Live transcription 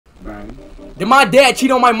Bang. Did my dad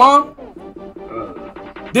cheat on my mom?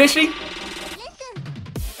 Did she?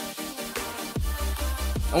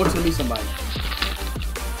 I want you to meet somebody.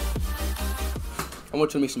 I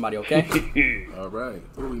want you to meet somebody, okay? All right.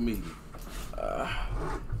 Who are we meeting?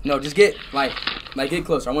 No, just get get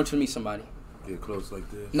closer. I want you to meet somebody. Get close like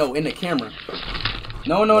this. No, in the camera.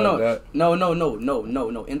 No. That. No.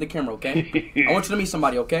 In the camera, okay? I want you to meet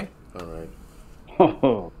somebody, okay? All right.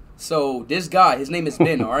 So this guy, his name is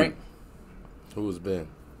Ben, all right? Who is Ben?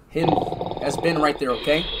 Him. That's Ben right there,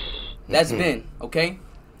 okay? That's Ben, okay?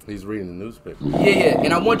 He's reading the newspaper. Yeah.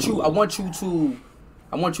 And I want you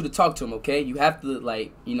to talk to him, okay? You have to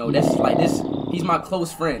this. He's my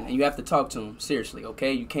close friend, and you have to talk to him seriously,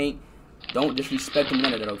 okay? Don't disrespect him,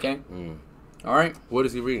 none of that, okay? All right. What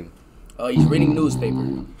is he reading? He's reading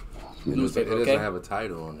newspaper. It doesn't have a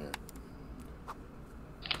title on there.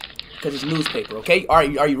 Because it's newspaper, okay? Are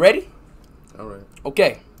you ready? All right.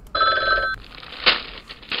 Okay.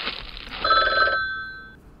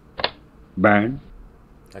 Bang.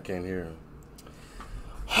 I can't hear him.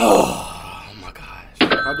 Oh my gosh.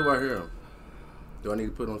 How do I hear him? Do I need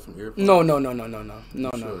to put on some earphones? No.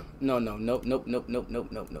 Sure. No. Nope. You will put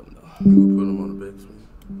them on the big screen.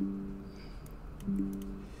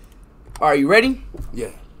 Are you ready?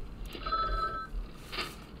 Yeah.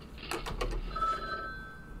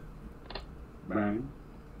 Bang.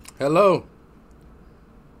 Hello.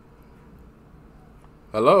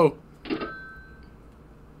 Hello.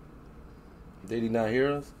 Did he not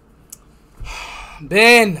hear us?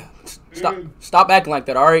 Ben, stop acting like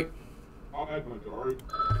that, all right? I'll act like that, alright?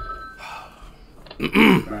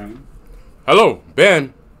 Bang. Hello,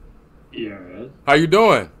 Ben. Yes. How you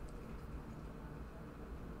doing?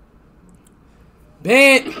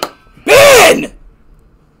 Ben!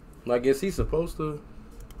 I guess he's supposed to.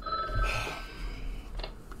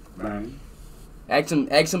 Bang. Ask him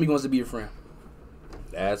if he wants to be your friend.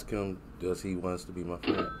 Ask him, does he wants to be my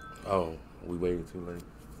friend? Oh, we waited too late.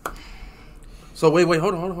 So wait,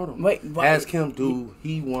 hold on. Wait. Ask him, do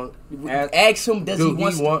he want? Ask him, does he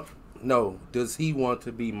want? No, does he want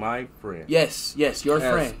to be my friend? Yes, your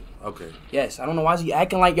friend. Okay. Yes, I don't know why is he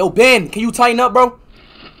acting like, yo, Ben, can you tighten up, bro?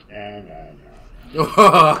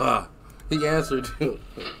 He answered.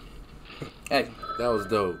 Hey. That was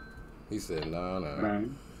dope. He said, nah.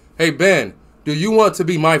 Bang. Hey, Ben, do you want to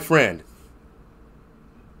be my friend?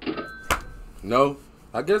 No?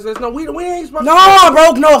 I guess there's no, we ain't supposed to. No,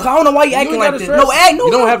 bro, no, I don't know why you acting like this. Stress. No,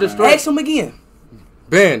 you don't have to stress. Ask him again.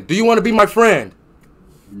 Ben, do you want to be my friend?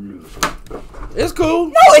 No. It's cool.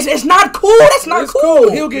 No, it's not cool. That's not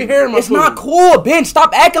cool. He'll get hair in my food. It's not cool, Ben.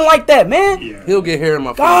 Stop acting like that, man. Yeah. He'll get hair in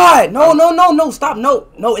my food. God, no, stop. No,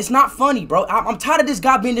 it's not funny, bro. I'm tired of this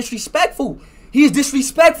guy being disrespectful. He is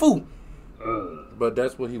disrespectful. But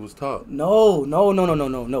that's what he was taught. No.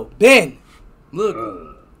 Ben.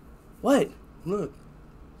 Look. What? Look.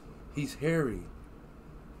 He's hairy.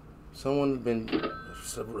 Someone's been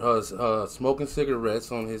smoking cigarettes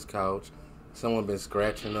on his couch. Someone been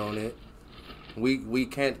scratching on it. We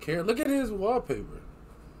can't care. Look at his wallpaper.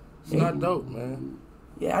 It's not dope, man.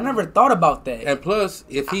 Yeah, I never thought about that. And plus,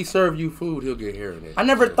 if he serve you food, he'll get hair in it. I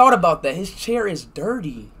never thought about that. His chair is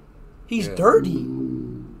dirty. He's dirty.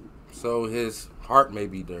 So his heart may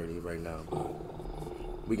be dirty right now,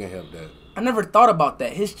 but we can help that. I never thought about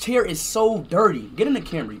that. His chair is so dirty. Get in the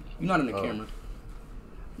camera. You're not in the camera.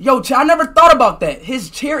 Yo, I never thought about that. His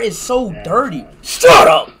chair is so dirty. Shut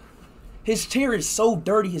up! His chair is so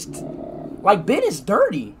dirty. Ben is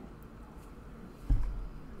dirty.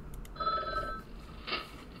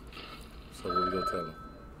 So what we gonna tell him?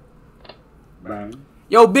 Bang.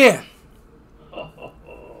 Yo, Ben.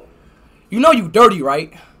 You know you dirty,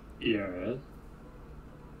 right? Yes.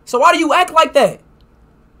 So why do you act like that?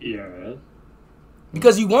 Yes.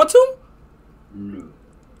 Because you want to? No.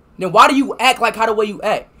 Then why do you act like how the way you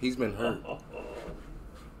act? He's been hurt.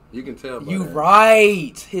 You can tell by You that.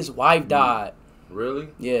 right. His wife died. Really?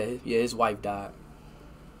 Yeah, his wife died.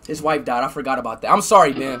 His wife died. I forgot about that. I'm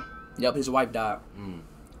sorry, Ben. Yep, his wife died.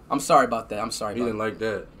 I'm sorry about that. I'm sorry He about didn't like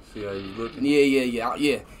that. See how you looking?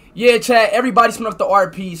 Yeah. Yeah, Chad, everybody spent up the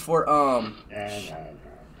RPs for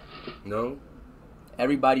No?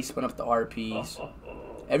 everybody spent up the RPs.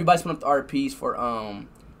 Everybody spent up the RPs for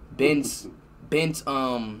Ben's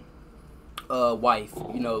wife,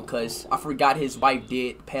 you know, cause I forgot his wife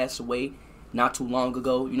did pass away not too long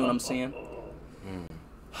ago, you know what I'm saying?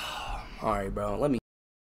 All right, bro. Let me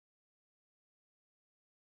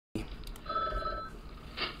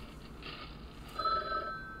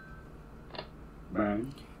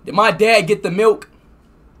Bang. Did my dad get the milk?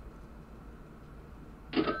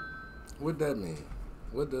 What that mean?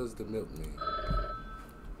 What does the milk mean?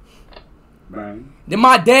 Bang. Did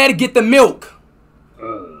my dad get the milk?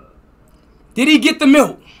 Did he get the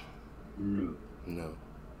milk? No. No.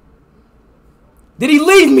 Did he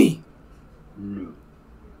leave me? No.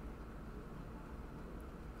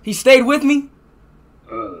 He stayed with me?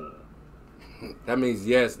 That means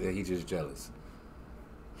yes, that he's just jealous.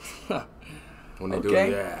 When they do it,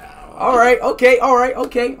 Okay. yeah. All right, okay, all right,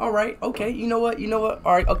 okay, all right, okay. You know what?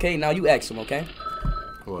 All right, okay, now you ask him, okay?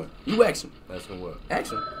 What? You ask him. Ask him what?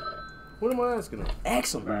 Ask him. What am I asking him?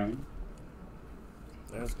 Ask him. Bang.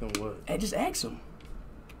 Ask him what? Hey, just ask him.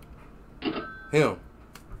 Him.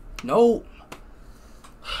 No.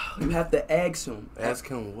 You have to ask him. Ask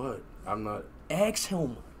him what? I'm not. Ask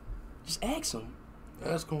him. Just ask him.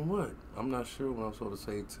 Ask him what? I'm not sure what I'm supposed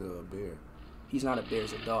to say to a bear. He's not a bear,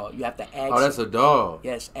 he's a dog. You have to ask him. Oh, that's a dog.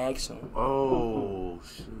 Yes, ask him. Oh,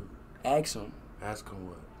 shoot. Ask him. Ask him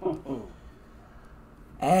what?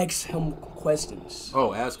 Ask him questions.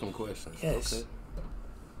 Oh, ask him questions. Yes. Okay.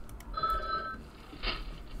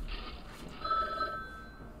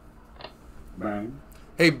 Bang.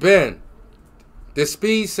 Hey, Ben. Did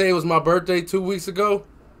Speed say it was my birthday 2 weeks ago?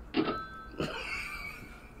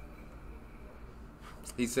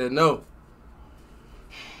 He said no.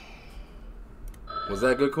 Was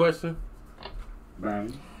that a good question?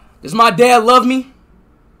 Bang. Does my dad love me?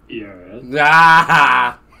 Yes.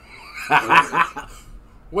 Nah.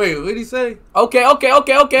 Wait, what did he say? Okay.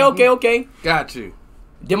 Got you.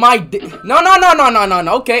 Did my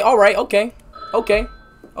no. Okay, all right, okay.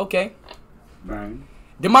 Bang.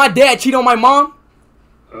 Did my dad cheat on my mom?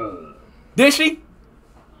 Did she?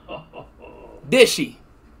 Did she?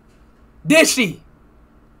 Did she?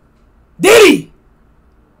 Did he?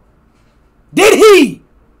 Did he?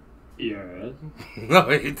 Yes. No,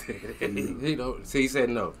 he didn't. He don't. See, he said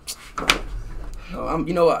no. No,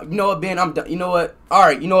 you know what, Ben? I'm done. You know what? All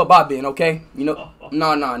right, you know what, bye, Ben. Okay. You know,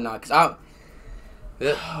 no, cause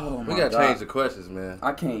Yeah. Oh we my gotta God. change the questions, man.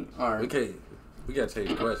 I can't. All right. We can't. We gotta change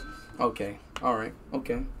the questions. Okay. All right.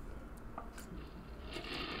 Okay.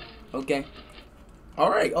 Okay. All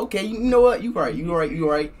right. Okay. You know what? You right. You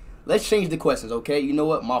right. Let's change the questions. Okay. You know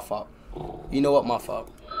what? My fault. My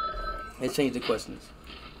fault. Let's change the questions.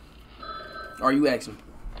 Are you asking?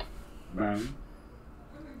 Bang.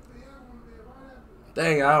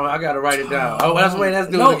 Dang, I gotta write it down. Oh, let's wait. Let's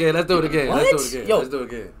do No. it again. Let's do it again. What? Let's do it again. Yo. Let's do it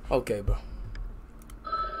again. Okay, bro.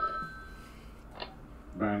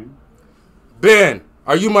 Bang. Ben,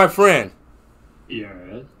 are you my friend?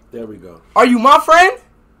 Yes. There we go. Are you my friend?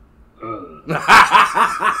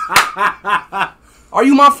 Are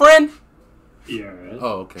you my friend? Yes.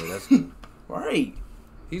 Oh, okay. That's good. Right.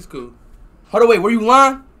 He's cool. Hold on, wait. Were you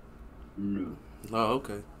lying? No. Oh,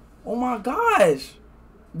 okay. Oh my gosh.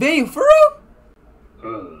 Ben, for real?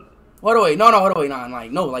 Hold on, wait. No, hold on,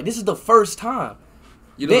 wait. No, like this is the first time.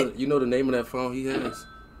 You know the name of that phone he has?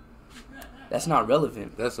 That's not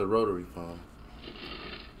relevant. That's a rotary phone.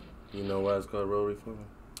 You know why it's called a rotary phone?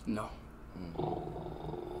 No.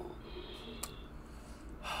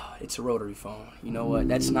 It's a rotary phone. You know what?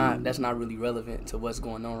 That's not really relevant to what's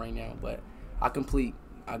going on right now. But I get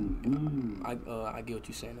what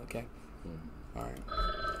you're saying. Okay. All right.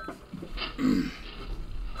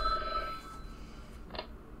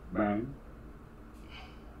 Bang.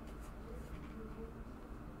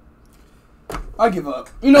 I give up.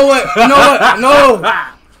 You know what? No.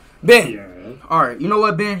 Ben. Yes. All right. You know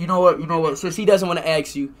what, Ben? You know what? Since he doesn't want to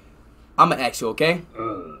ask you, I'm gonna ask you. Okay.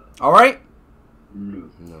 All right. No.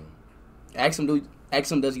 No. Ask him.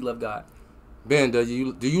 Does he love God? Ben, do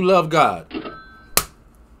you love God?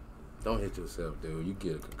 Don't hit yourself, dude. You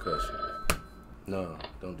get a concussion. No,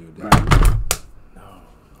 don't do that. Bang.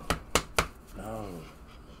 No.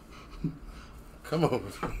 Come on,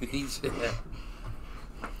 he said. Come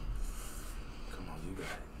on,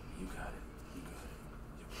 you got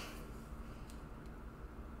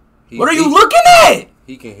it. What are you looking at?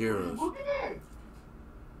 He can hear us.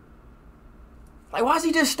 Like, why is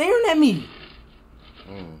he just staring at me?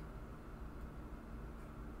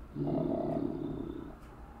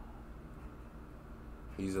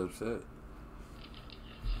 He's upset.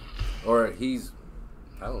 Or he's,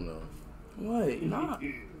 I don't know. What? Nah.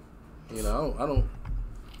 You know, I don't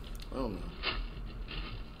know.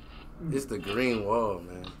 It's the green wall,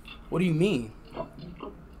 man. What do you mean?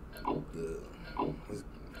 The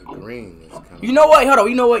green is kind of. You know what? Hold on.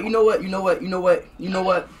 You know what?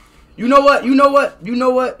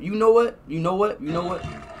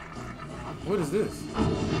 What is this?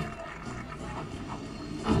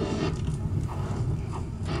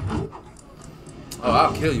 Oh,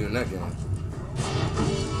 I'll kill you in that game.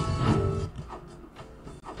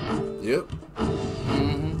 Yep.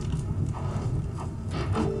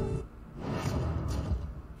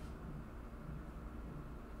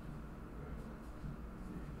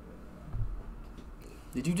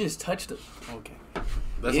 Did you just touch the? Okay.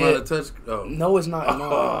 That's Yeah. not a touch. Oh. No, it's not. No.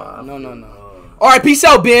 All right, peace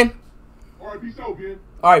out, Ben.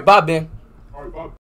 All right, bye, Ben.